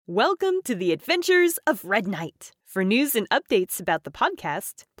Welcome to the Adventures of Red Knight. For news and updates about the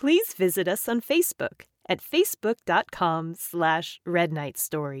podcast, please visit us on Facebook at facebook.com/Red Knight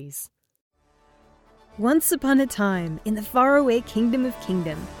Stories. Once upon a time, in the faraway kingdom of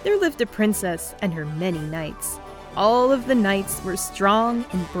Kingdom, there lived a princess and her many knights. All of the knights were strong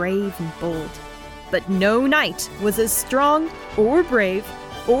and brave and bold. But no knight was as strong or brave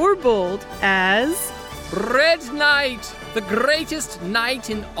or bold as... Red Knight, the greatest knight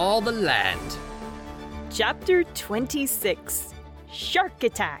in all the land. Chapter 26, Shark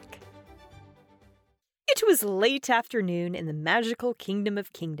Attack. It was late afternoon in the magical kingdom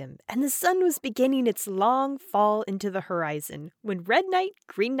of Kingdom, and the sun was beginning its long fall into the horizon when Red Knight,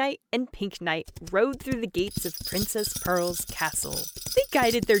 Green Knight, and Pink Knight rode through the gates of Princess Pearl's castle. They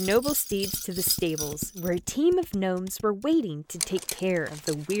guided their noble steeds to the stables, where a team of gnomes were waiting to take care of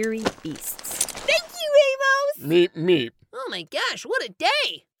the weary beasts. Thank you, Amos! Meep, meep. Oh my gosh, what a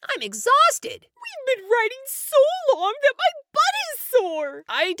day! I'm exhausted! We've been riding so long that my butt is sore!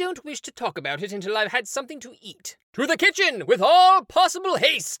 I don't wish to talk about it until I've had something to eat. To the kitchen with all possible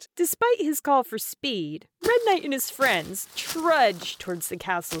haste! Despite his call for speed, Red Knight and his friends trudged towards the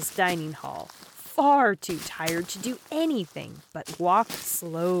castle's dining hall, far too tired to do anything but walk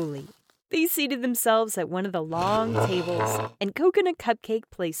slowly. They seated themselves at one of the long tables, and Coconut Cupcake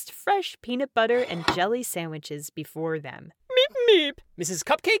placed fresh peanut butter and jelly sandwiches before them. Meep meep! Mrs.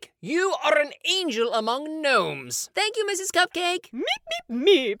 Cupcake, you are an angel among gnomes. Thank you, Mrs. Cupcake! Meep meep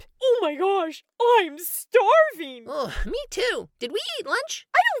meep! Oh my gosh, I'm starving! Oh, me too. Did we eat lunch?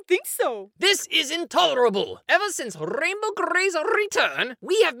 I don't think so. This is intolerable. Ever since Rainbow Gray's return,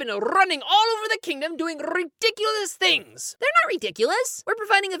 we have been running all over the kingdom doing ridiculous things. They're not ridiculous. We're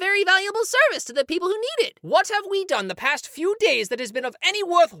providing a very valuable service to the people who need it. What have we done the past few days that has been of any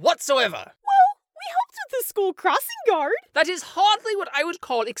worth whatsoever? We helped with the school crossing guard. That is hardly what I would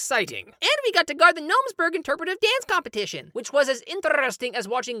call exciting. And we got to guard the Gnomesburg Interpretive Dance Competition. Which was as interesting as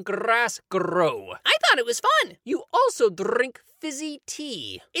watching grass grow. I thought it was fun. You also drink fizzy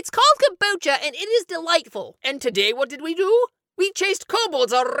tea. It's called kombucha, and it is delightful. And today what did we do? We chased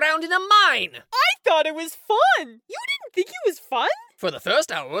kobolds around in a mine. I thought it was fun. You didn't think it was fun? For the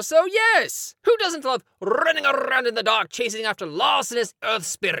first hour or so, yes. Who doesn't love running around in the dark chasing after larcenous earth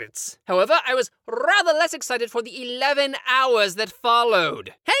spirits? However, I was rather less excited for the 11 hours that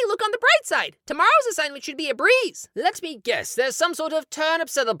followed. Hey, look on the bright side. Tomorrow's assignment should be a breeze. Let me guess, there's some sort of turnip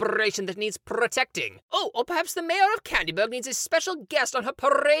celebration that needs protecting. Oh, or perhaps the mayor of Candyburg needs a special guest on her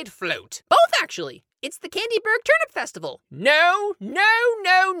parade float. Both, actually. It's the Candyburg Turnip Festival. No, no,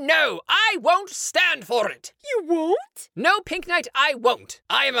 no, no. I won't stand for it. You won't? No, Pink Knight, I won't.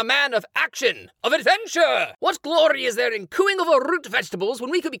 I am a man of action, of adventure. What glory is there in cooing over root vegetables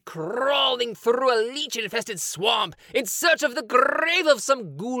when we could be crawling through a leech-infested swamp in search of the grave of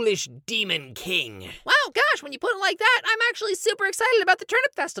some ghoulish demon king? Wow, gosh, when you put it like that, I'm actually super excited about the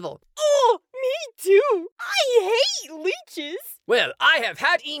Turnip Festival. Oh, me too. I hate leeches. Well, I have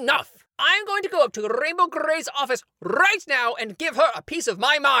had enough. I'm going to go up to Rainbow Gray's office right now and give her a piece of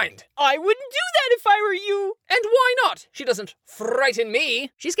my mind. I wouldn't do that if I were you. And why not? She doesn't frighten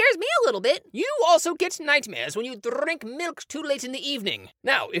me. She scares me a little bit. You also get nightmares when you drink milk too late in the evening.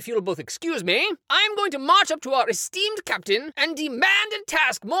 Now, if you'll both excuse me, I'm going to march up to our esteemed captain and demand a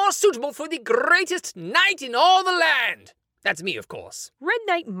task more suitable for the greatest knight in all the land. That's me, of course. Red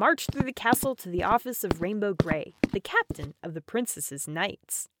Knight marched through the castle to the office of Rainbow Gray, the captain of the princess's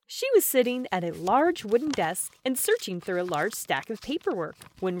knights. She was sitting at a large wooden desk and searching through a large stack of paperwork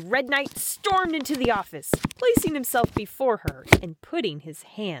when Red Knight stormed into the office, placing himself before her and putting his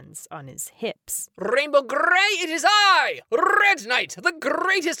hands on his hips. Rainbow Gray, it is I, Red Knight, the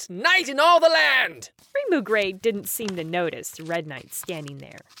greatest knight in all the land! Rainbow Gray didn't seem to notice Red Knight standing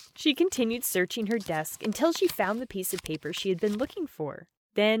there. She continued searching her desk until she found the piece of paper she had been looking for.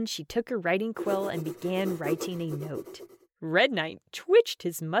 Then she took her writing quill and began writing a note. Red Knight twitched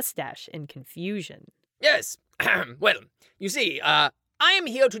his mustache in confusion. Yes, well, you see, I am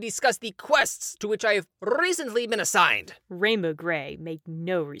here to discuss the quests to which I have recently been assigned. Rainbow Gray made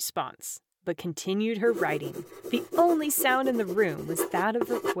no response, but continued her writing. The only sound in the room was that of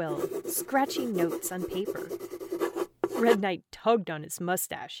her quill, scratching notes on paper. Red Knight tugged on his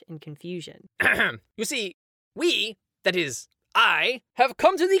mustache in confusion. You see, that is, I have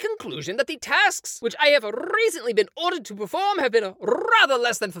come to the conclusion that the tasks which I have recently been ordered to perform have been rather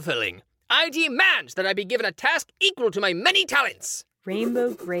less than fulfilling. I demand that I be given a task equal to my many talents.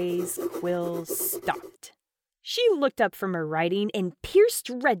 Rainbow Gray's quill stopped. She looked up from her writing and pierced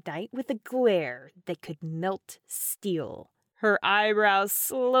Red Knight with a glare that could melt steel. Her eyebrow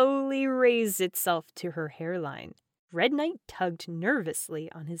slowly raised itself to her hairline. Red Knight tugged nervously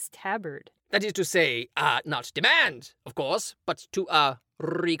on his tabard. That is to say, not demand, of course, but to,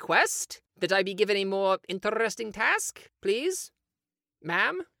 request that I be given a more interesting task, please?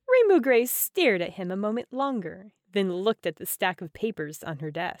 Ma'am? Rainbow Gray stared at him a moment longer, then looked at the stack of papers on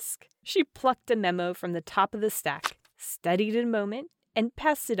her desk. She plucked a memo from the top of the stack, studied it a moment, and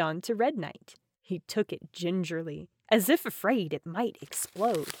passed it on to Red Knight. He took it gingerly, as if afraid it might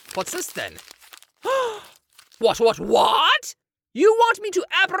explode. What's this, then? What? You want me to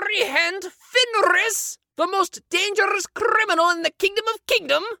apprehend Fenris, the most dangerous criminal in the Kingdom of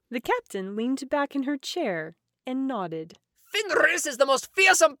Kingdom? The captain leaned back in her chair and nodded. Fenris is the most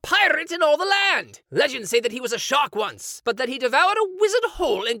fearsome pirate in all the land. Legends say that he was a shark once, but that he devoured a wizard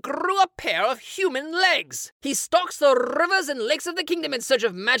hole and grew a pair of human legs. He stalks the rivers and lakes of the kingdom in search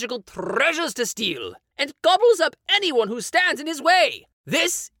of magical treasures to steal, and gobbles up anyone who stands in his way.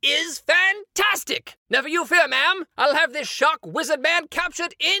 This is fantastic! Never you fear, ma'am. I'll have this shark wizard man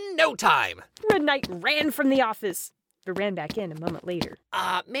captured in no time. Red Knight ran from the office, but ran back in a moment later.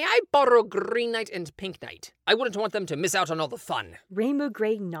 May I borrow Green Knight and Pink Knight? I wouldn't want them to miss out on all the fun. Rainbow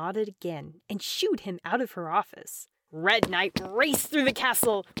Gray nodded again and shooed him out of her office. Red Knight raced through the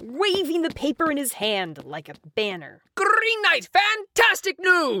castle, waving the paper in his hand like a banner. Green Knight, fantastic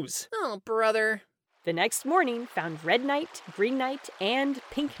news! Oh, brother. The next morning found Red Knight, Green Knight, and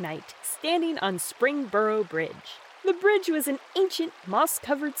Pink Knight standing on Springboro Bridge. The bridge was an ancient,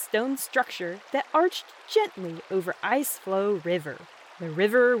 moss-covered stone structure that arched gently over Iceflow River. The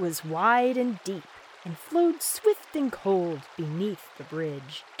river was wide and deep, and flowed swift and cold beneath the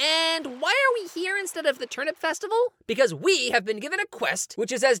bridge. And why are we here instead of the Turnip Festival? Because we have been given a quest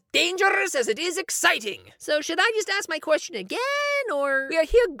which is as dangerous as it is exciting. So should I just ask my question again, or...? We are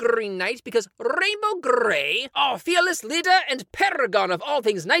here, Green Knight, because Rainbow Gray, our fearless leader and paragon of all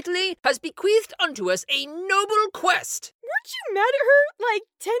things knightly, has bequeathed unto us a noble quest. Weren't you mad at her,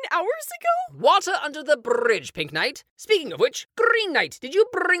 10 hours ago? Water under the bridge, Pink Knight. Speaking of which, Green Knight, did you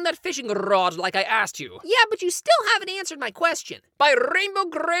bring that fishing rod like I asked you? Yeah, but you still haven't answered my question. By Rainbow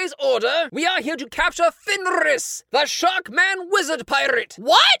Gray's order, we are here to capture Fenris, the Sharkman wizard pirate.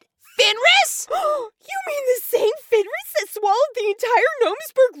 What? Fenris? You mean the same Fenris that swallowed the entire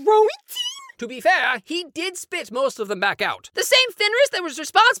Gnomesburg rowing team? To be fair, he did spit most of them back out. The same Fenris that was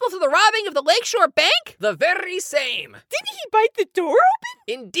responsible for the robbing of the Lakeshore Bank? The very same. Didn't he bite the door open?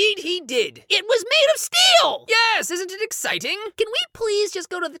 Indeed he did. It was made of steel! Yes, isn't it exciting? Can we please just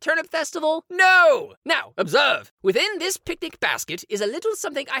go to the Turnip Festival? No! Now, observe. Within this picnic basket is a little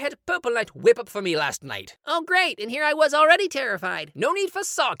something I had Purple Knight whip up for me last night. Oh, great, and here I was already terrified. No need for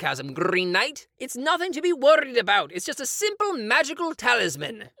sarcasm, Green Knight. It's nothing to be worried about. It's just a simple magical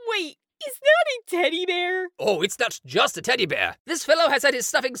talisman. Wait. Is that a teddy bear? Oh, it's not just a teddy bear. This fellow has had his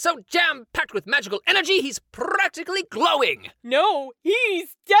stuffing so jam-packed with magical energy, he's practically glowing. No,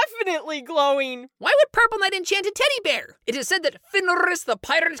 he's definitely glowing. Why would Purple Knight enchant a teddy bear? It is said that Fenris the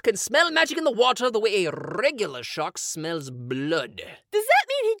pirate can smell magic in the water the way a regular shark smells blood. Does that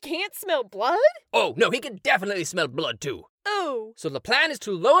mean he can't smell blood? Oh, no, he can definitely smell blood too. Oh. So the plan is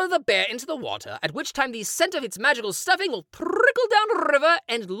to lower the bear into the water, at which time the scent of its magical stuffing will trickle down the river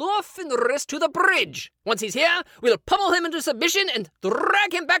and lure Fenris to the bridge. Once he's here, we'll pummel him into submission and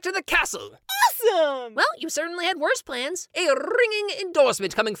drag him back to the castle. Awesome! Well, you certainly had worse plans. A ringing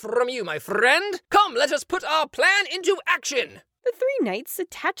endorsement coming from you, my friend. Come, let us put our plan into action. The three knights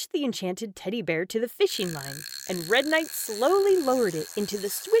attached the enchanted teddy bear to the fishing line, and Red Knight slowly lowered it into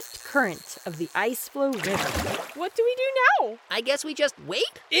the swift current of the Iceflow River. What do we do now? I guess we just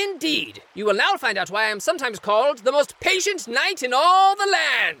wait? Indeed. You will now find out why I am sometimes called the most patient knight in all the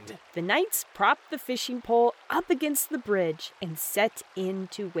land. The knights propped the fishing pole up against the bridge and set in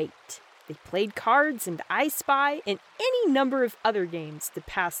to wait. They played cards and I Spy and any number of other games to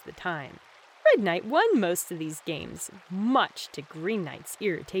pass the time. Red Knight won most of these games, much to Green Knight's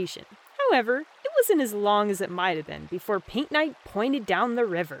irritation. However, it wasn't as long as it might have been before Pink Knight pointed down the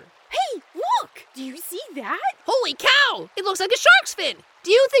river. Hey, look! Do you see that? Holy cow! It looks like a shark's fin!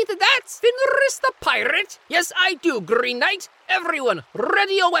 Do you think that that's Fenris the pirate? Yes, I do, Green Knight. Everyone,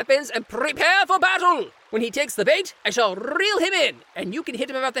 ready your weapons and prepare for battle. When he takes the bait, I shall reel him in, and you can hit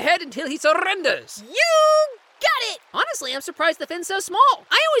him about the head until he surrenders. You got it! Honestly, I'm surprised the fin's so small.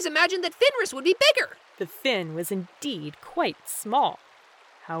 I always imagined that Fenris would be bigger. The fin was indeed quite small.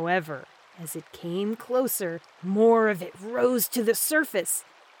 However, as it came closer, more of it rose to the surface.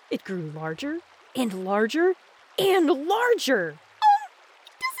 It grew larger and larger and larger.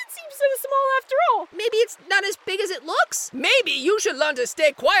 Doesn't seem so small after all. maybe it's not as big as it looks? Maybe you should learn to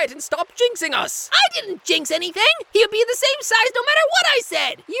stay quiet and stop jinxing us. I didn't jinx anything. He'll be the same size no matter what I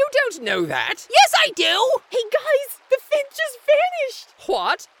said. You don't know that. Yes, I do. Hey guys, the fin just vanished!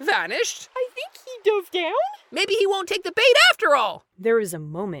 What? Vanished? I think he dove down? Maybe he won't take the bait after all. There was a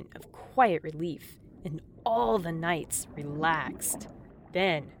moment of quiet relief, and all the knights relaxed.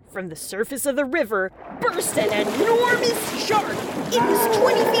 Then, from the surface of the river, burst an enormous shark. It was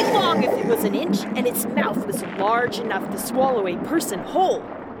 20 feet long if it was an inch, and its mouth was large enough to swallow a person whole.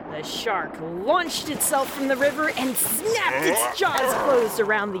 The shark launched itself from the river and snapped its jaws closed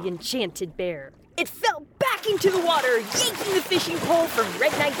around the enchanted bear. It fell back into the water, yanking the fishing pole from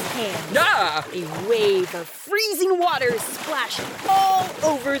Red Knight's hand. Ah! A wave of freezing water splashed all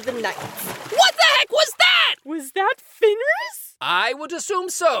over the knights. What the heck was that? Was that Fenris? I would assume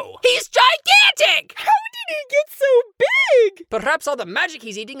so. He's gigantic! How did he get so big? Perhaps all the magic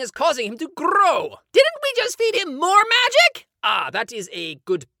he's eating is causing him to grow. Didn't we just feed him more magic? Ah, that is a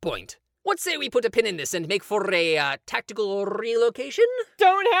good point. What say we put a pin in this and make for a tactical relocation?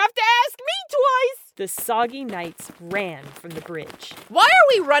 Don't have to ask me twice. The soggy knights ran from the bridge. Why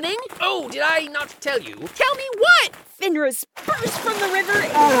are we running? Oh, did I not tell you? Tell me what? Fenris burst from the river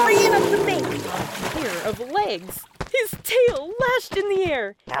and ran up the bank on a pair of legs. His tail lashed in the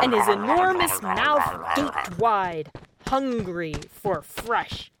air, and his enormous mouth gaped wide, hungry for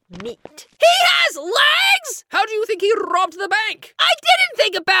fresh meat. He has legs? How do you think he robbed the bank? I didn't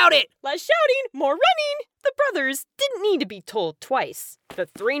think about it. Less shouting, more running. The brothers didn't need to be told twice. The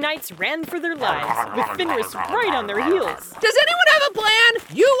three knights ran for their lives, with Fenris right on their heels. Does anyone have a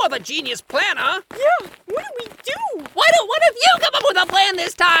plan? You are the genius planner. Yeah, what do we do? Why don't one of you come up with a plan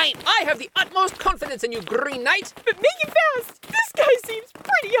this time? I have the utmost confidence in you, Green Knight. But make it fast. This guy seems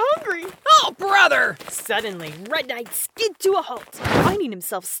pretty hungry. Oh, brother! Suddenly, Red Knight skid to a halt, finding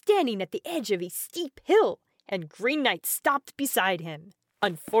himself standing at the edge of a steep hill, and Green Knight stopped beside him.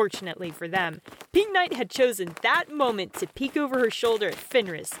 Unfortunately for them, Pink Knight had chosen that moment to peek over her shoulder at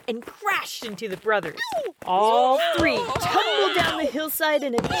Fenris and crashed into the brothers. All three tumbled down the hillside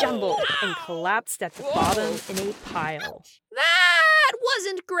in a jumble and collapsed at the bottom in a pile. That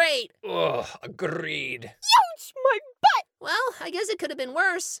wasn't great. Ugh, agreed. Ouch, my butt! Well, I guess it could have been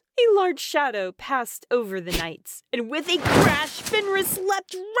worse. A large shadow passed over the knights, and with a crash, Fenris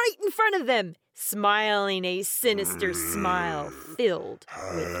leapt right in front of them, smiling a sinister smile filled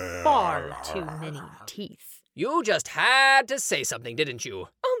with far too many teeth. You just had to say something, didn't you?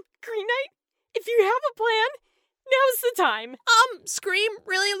 Green Knight, if you have a plan, now's the time. Scream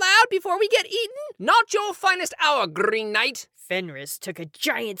really loud before we get eaten? Not your finest hour, Green Knight. Fenris took a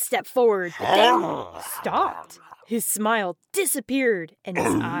giant step forward, but then stopped. His smile disappeared, and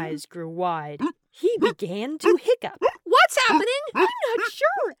his eyes grew wide. He began to hiccup. What's happening? I'm not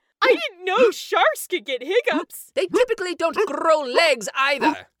sure. I didn't know sharks could get hiccups. They typically don't grow legs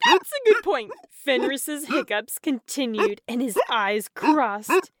either. That's a good point. Fenris's hiccups continued, and his eyes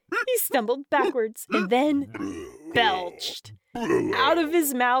crossed. He stumbled backwards and then belched. Out of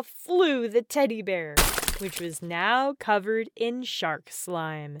his mouth flew the teddy bear, which was now covered in shark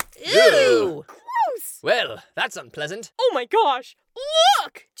slime. Ew! Gross! Well, that's unpleasant. Oh my gosh!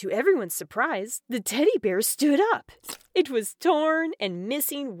 Look! To everyone's surprise, the teddy bear stood up. It was torn and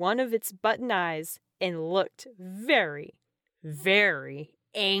missing one of its button eyes and looked very, very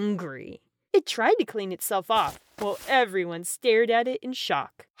angry. It tried to clean itself off while everyone stared at it in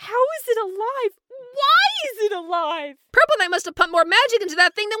shock. How is it alive? Why is it alive? Purple Knight must have pumped more magic into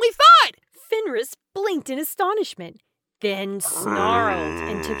that thing than we thought. Fenris blinked in astonishment, then snarled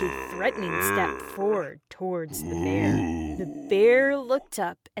and took a threatening step forward towards the bear. The bear looked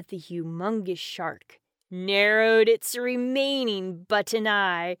up at the humongous shark, narrowed its remaining button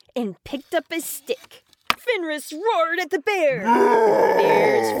eye, and picked up a stick. Fenris roared at the bear. The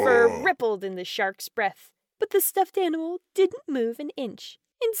bear's fur rippled in the shark's breath, but the stuffed animal didn't move an inch.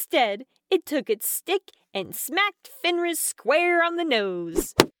 Instead, it took its stick and smacked Fenris square on the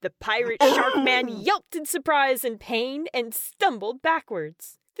nose. The pirate shark man yelped in surprise and pain and stumbled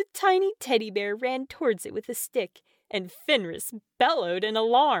backwards. The tiny teddy bear ran towards it with a stick, and Fenris bellowed in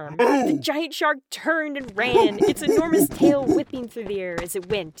alarm. The giant shark turned and ran, its enormous tail whipping through the air as it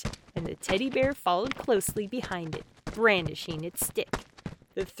went, and the teddy bear followed closely behind it, brandishing its stick.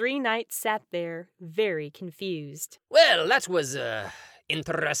 The three knights sat there, very confused. Well, that was,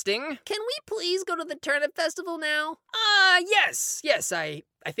 interesting. Can we please go to the turnip festival now? Yes, I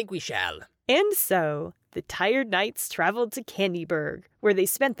think we shall. And so, the tired knights traveled to Candyburg, where they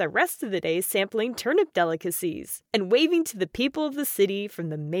spent the rest of the day sampling turnip delicacies and waving to the people of the city from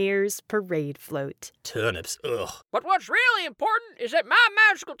the mayor's parade float. Turnips, ugh. But what's really important is that my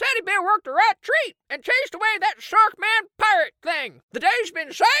magical teddy bear worked the right treat and chased away that Shark Man pirate thing. The day's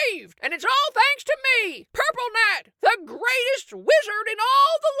been saved, and it's all thanks to me, Purple Knight, the greatest wizard in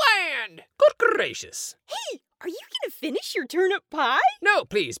all the land. Good gracious. Hey, are you gonna finish your turnip pie? No,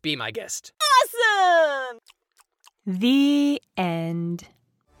 please be my guest. Awesome! The end.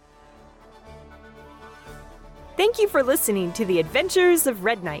 Thank you for listening to The Adventures of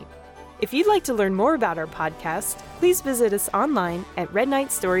Red Knight. If you'd like to learn more about our podcast, please visit us online at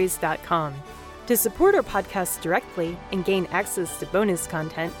redknightstories.com. To support our podcast directly and gain access to bonus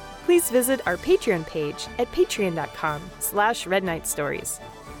content, please visit our Patreon page at patreon.com/redknightstories.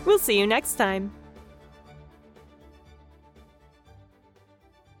 We'll see you next time.